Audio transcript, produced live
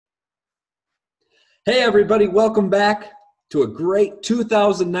Hey everybody, welcome back to a great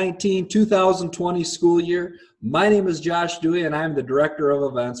 2019-2020 school year. My name is Josh Dewey and I'm the Director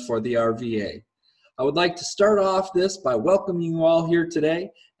of Events for the RVA. I would like to start off this by welcoming you all here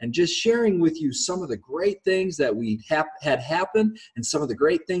today and just sharing with you some of the great things that we had happen and some of the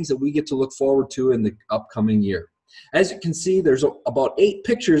great things that we get to look forward to in the upcoming year. As you can see, there's about 8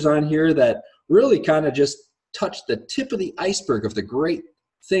 pictures on here that really kind of just touch the tip of the iceberg of the great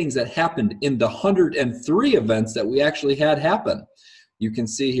things that happened in the 103 events that we actually had happen. You can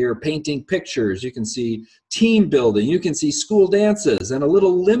see here painting pictures, you can see team building, you can see school dances, and a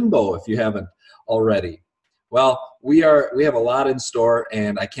little limbo if you haven't already. Well, we have a lot in store,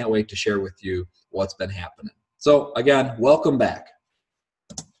 and I can't wait to share with you what's been happening. So again, welcome back.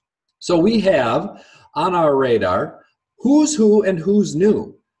 So we have on our radar who's who and who's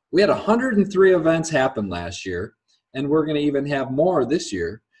new. We had 103 events happen last year, and we're going to even have more this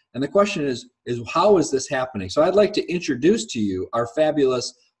year. And the question is how is this happening? So I'd like to introduce to you our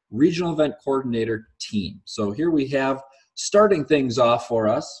fabulous regional event coordinator team. So here we have, starting things off for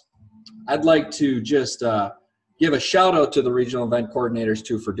us, I'd like to just give a shout out to the regional event coordinators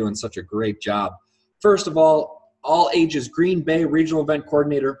too for doing such a great job. First of all ages Green Bay regional event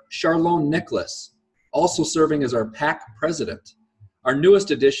coordinator Charlone Nicholas, also serving as our PAC president. Our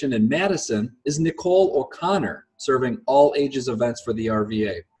newest addition in Madison is Nicole O'Connor, serving all ages events for the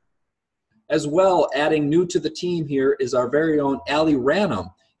RVA. As well, adding new to the team here is our very own Allie Ranum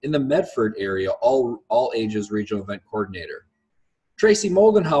in the Medford area, all ages regional event coordinator. Tracy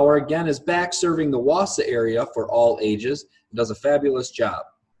Moldenhauer again is back serving the Wausau area for all ages and does a fabulous job.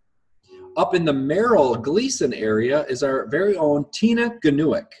 Up in the Merrill Gleason area is our very own Tina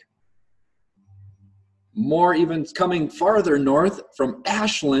Ganuick. More even coming farther north from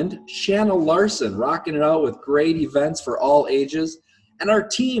Ashland, Shanna Larson, rocking it out with great events for all ages. And our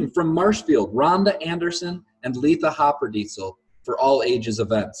team from Marshfield, Rhonda Anderson and Letha Hopperdiesel for all ages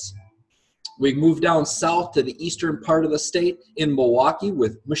events. We moved down south to the eastern part of the state in Milwaukee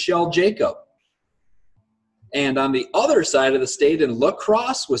with Michelle Jacob. And on the other side of the state in La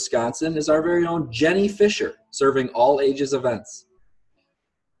Crosse, Wisconsin is our very own Jenny Fisher, serving all ages events.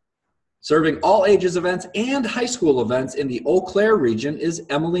 Serving all ages events and high school events in the Eau Claire region is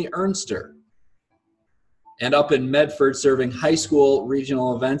Emily Ernster. And up in Medford, serving high school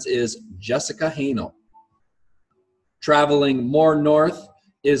regional events is Jessica Hanel. Traveling more north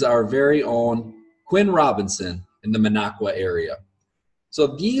is our very own Quinn Robinson in the Minocqua area. So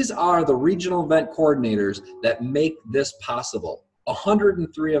these are the regional event coordinators that make this possible.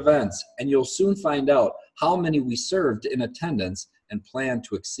 103 events, and you'll soon find out how many we served in attendance and plan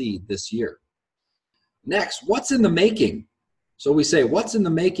to exceed this year. Next, what's in the making? So we say, what's in the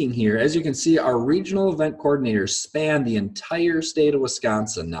making here? As you can see, our regional event coordinators span the entire state of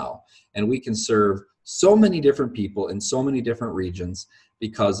Wisconsin now, and we can serve so many different people in so many different regions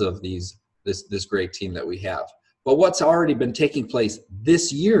because of this great team that we have. But what's already been taking place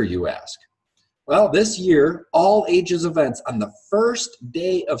this year, you ask? Well, this year, all ages events on the first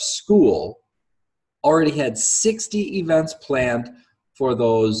day of school already had 60 events planned for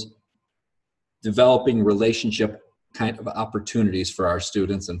those developing relationship kind of opportunities for our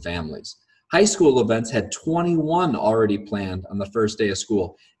students and families. High school events had 21 already planned on the first day of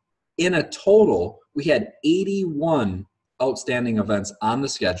school. In a total, we had 81 outstanding events on the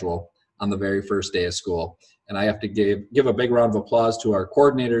schedule on the very first day of school. And I have to give a big round of applause to our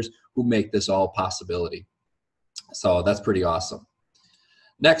coordinators who make this all a possibility. So that's pretty awesome.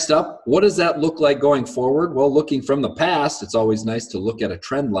 Next up, what does that look like going forward? Well, looking from the past, it's always nice to look at a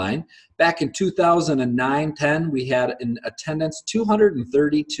trend line. Back in 2009-10, we had in attendance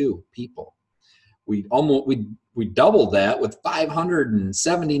 232 people. We doubled that with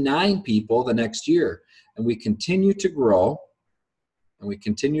 579 people the next year, and we continue to grow. And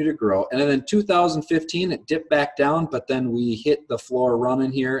then in 2015, it dipped back down, but then we hit the floor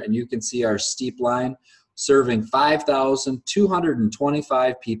running here, and you can see our steep line, serving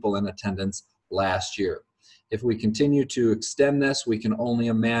 5,225 people in attendance last year. If we continue to extend this, we can only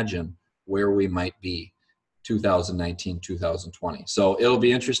imagine where we might be 2019-2020. So it'll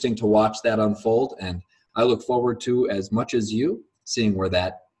be interesting to watch that unfold, and I look forward to, as much as you, seeing where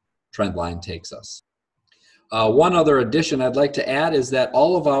that trend line takes us. One other addition I'd like to add is that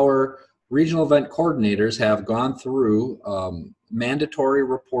all of our regional event coordinators have gone through mandatory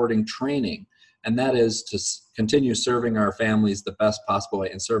reporting training, and that is to continue serving our families the best possible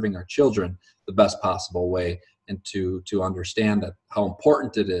way and serving our children the best possible way, and to understand that how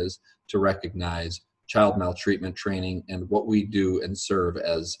important it is to recognize child maltreatment training and what we do and serve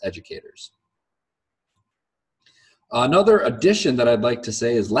as educators. Another addition that I'd like to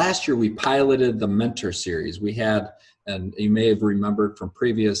say is last year we piloted the Mentor Series. We had, and you may have remembered from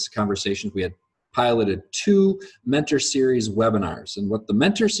previous conversations, we had piloted 2 Mentor Series webinars. And what the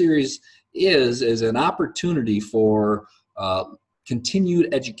Mentor Series is an opportunity for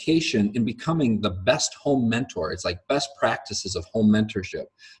continued education in becoming the best home mentor. It's like best practices of home mentorship.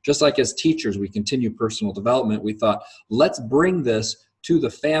 Just like as teachers, we continue personal development, we thought, let's bring this to the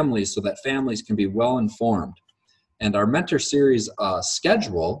families so that families can be well informed. And our Mentor Series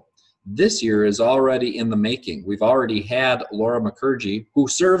schedule this year is already in the making. We've already had Laura Mukherjee, who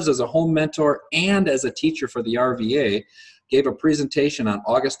serves as a home mentor and as a teacher for the RVA, gave a presentation on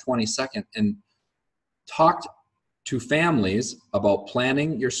August 22nd and talked to families about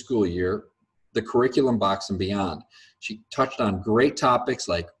planning your school year, the curriculum box and beyond. She touched on great topics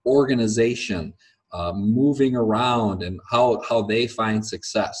like organization, moving around, and how they find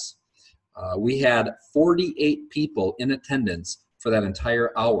success. We had 48 people in attendance for that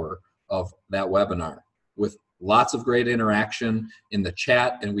entire hour of that webinar, with lots of great interaction in the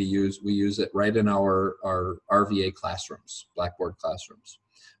chat, and we use it right in our RVA classrooms, Blackboard classrooms.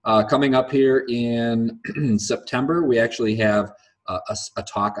 Coming up here in September, we actually have a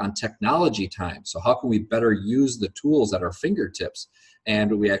talk on technology time. So how can we better use the tools at our fingertips?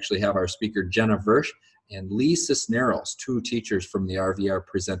 And we actually have our speaker, Jenna Versh and Lee Cisneros, 2 teachers from the RVA, are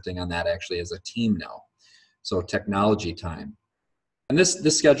presenting on that actually as a team now. So technology time. And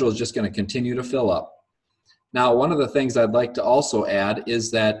this schedule is just going to continue to fill up. Now, one of the things I'd like to also add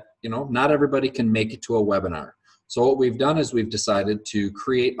is that, not everybody can make it to a webinar. So what we've done is we've decided to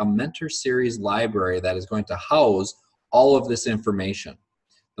create a Mentor Series library that is going to house all of this information.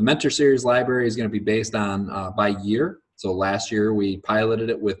 The Mentor Series library is going to be based on by year. So last year we piloted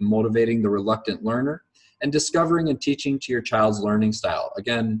it with Motivating the Reluctant Learner and Discovering and Teaching to Your Child's Learning Style,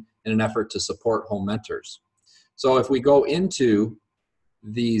 again, in an effort to support home mentors. So if we go into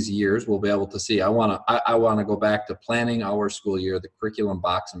these years, we'll be able to see, I want to go back to planning our school year, the curriculum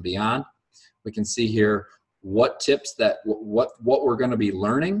box and beyond. We can see here what tips what we're going to be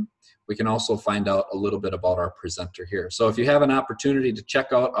learning. We can also find out a little bit about our presenter here. So if you have an opportunity to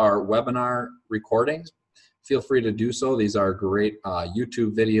check out our webinar recordings, feel free to do so. These are great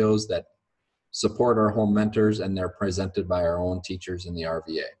YouTube videos that support our home mentors, and they're presented by our own teachers in the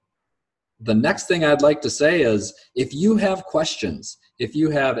RVA. The next thing I'd like to say is, if you have questions, if you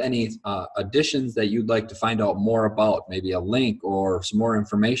have any additions that you'd like to find out more about, maybe a link or some more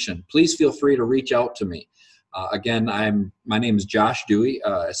information, please feel free to reach out to me. Again, my name is Josh Dewey,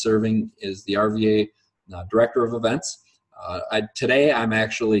 serving as the RVA Director of Events. Today I'm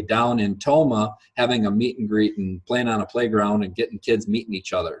actually down in Tomah having a meet and greet and playing on a playground and getting kids meeting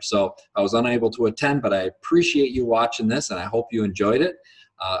each other. So I was unable to attend, but I appreciate you watching this and I hope you enjoyed it.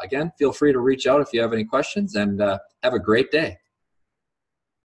 Again, feel free to reach out if you have any questions, and have a great day.